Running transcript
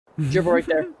Dribble right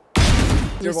there.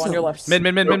 Dribble on your left. Mid.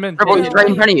 Dribble, he's right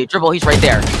in front of you. Dribble, he's right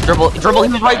there. Dribble, he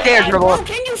was right there. Dribble.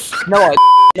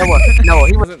 No,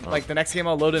 he wasn't. Like the next game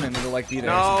I'll load in and it'll like be there.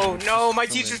 No, my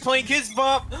teacher's playing Kids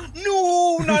Bop.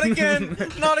 No, not again.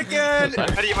 Not again. How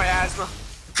do you get my asthma?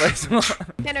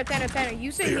 Tanner,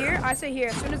 you sit here, I sit here.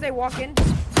 As soon as they walk in.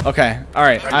 Okay,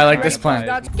 alright, I like this plan.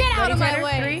 Get out of my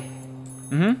way.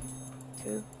 3.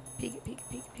 2. Peek.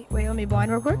 Wait, let me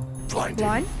blind real quick.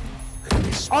 Blind.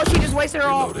 Oh, she just wasted her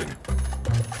all.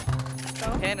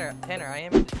 Tanner, I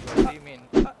am. What do you mean?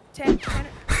 Tanner.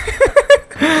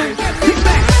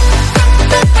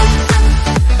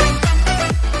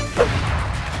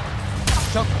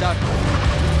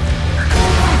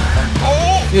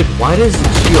 Dude, why does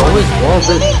she always walls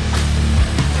in?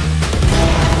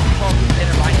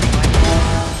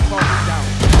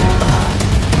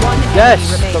 Yes!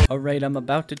 Alright, I'm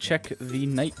about to check the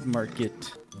night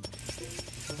market.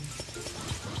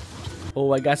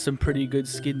 Oh, I got some pretty good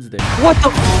skins there. What the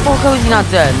fuck? How is he not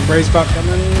dead? Raise back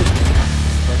coming.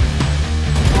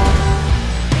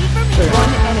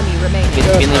 One enemy remaining.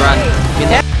 Finley run.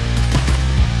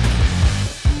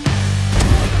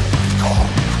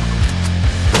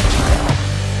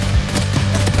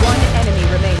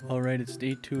 Alright, it's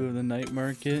day 2 of the night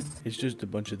market. It's just a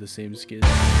bunch of the same skins.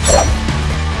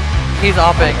 He's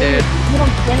opping, dude. You don't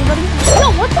see anybody?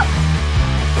 Yo, what the?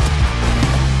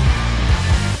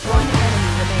 One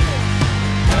enemy remaining.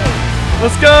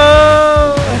 Let's go!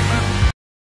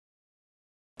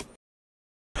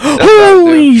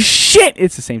 Holy shit!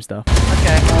 It's the same stuff.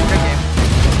 Okay, good game.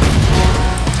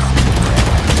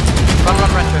 Run,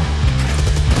 retro.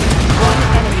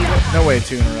 No way,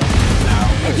 2 in a row.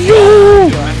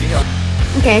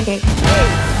 Okay.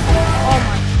 Oh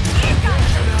my.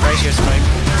 Right here, Spike.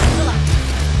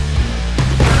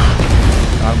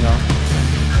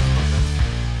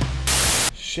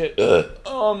 Shit.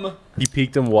 He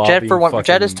peeked him while Jet for one.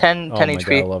 Jet is 10 HP.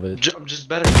 God, I love it. I'm just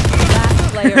better.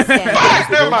 Last player standing.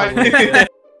 Never mind.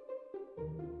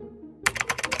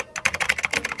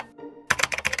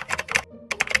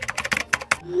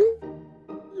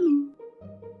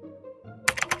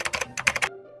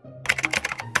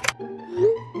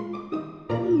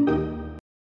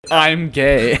 I'm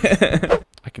gay.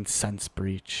 I can sense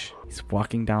breach. He's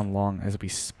walking down long as we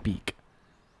speak.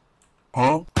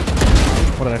 Huh?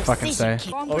 What did I fucking say?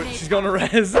 Oh, she's going to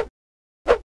res.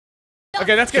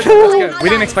 Okay, that's good. That's good. We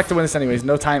didn't expect to win this anyways.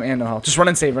 No time and no health. Just run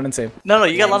and save. No,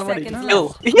 you got a lot of money.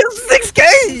 Seconds He has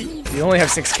 6K! You only have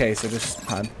 6K, so just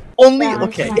hide. Only,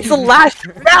 okay. It's the last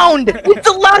round! It's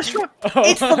the last round!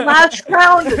 It's the last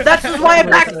round! That's why I'm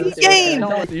back in the game!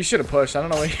 You should have pushed. I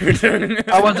don't know what you were doing.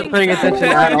 I wasn't paying attention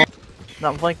at all. No,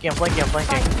 I'm flanking. Spike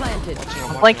planted.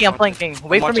 I'm flanking.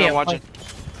 Wait for me. I'm watching.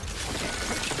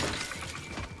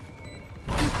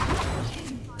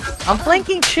 I'm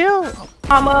flanking, chill!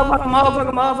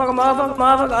 Motherfucker,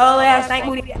 all ass stank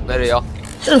booty. Later, y'all.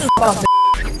 Shut the fuck up.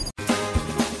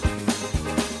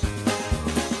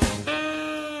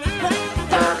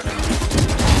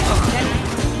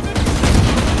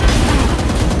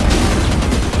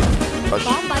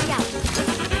 Bomb body out.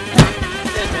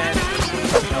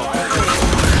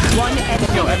 One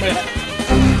enemy remaining.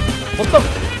 What the?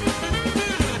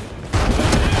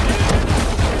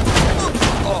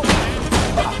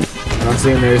 I don't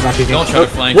see him there. He's not peeking. Don't try to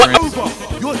flank. What?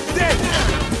 You're dead.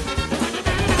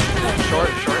 Short.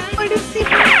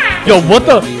 Yo, what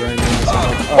the?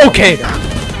 Okay.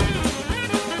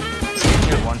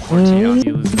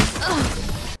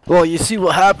 Well, you see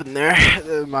what happened there.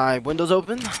 My window's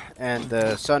open, and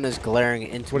the sun is glaring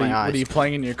into my eyes. What are you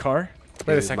playing in your car?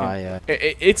 Wait a second. My,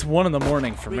 it's 1 in the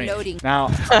morning for me. Reloading. Now,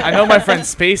 I know my friend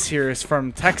Space here is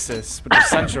from Texas, which is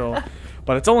central,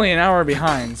 but it's only an hour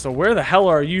behind. So where the hell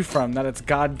are you from that it's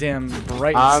goddamn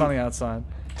bright and sunny outside?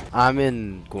 I'm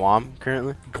in Guam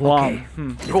currently. Guam.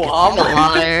 Guam?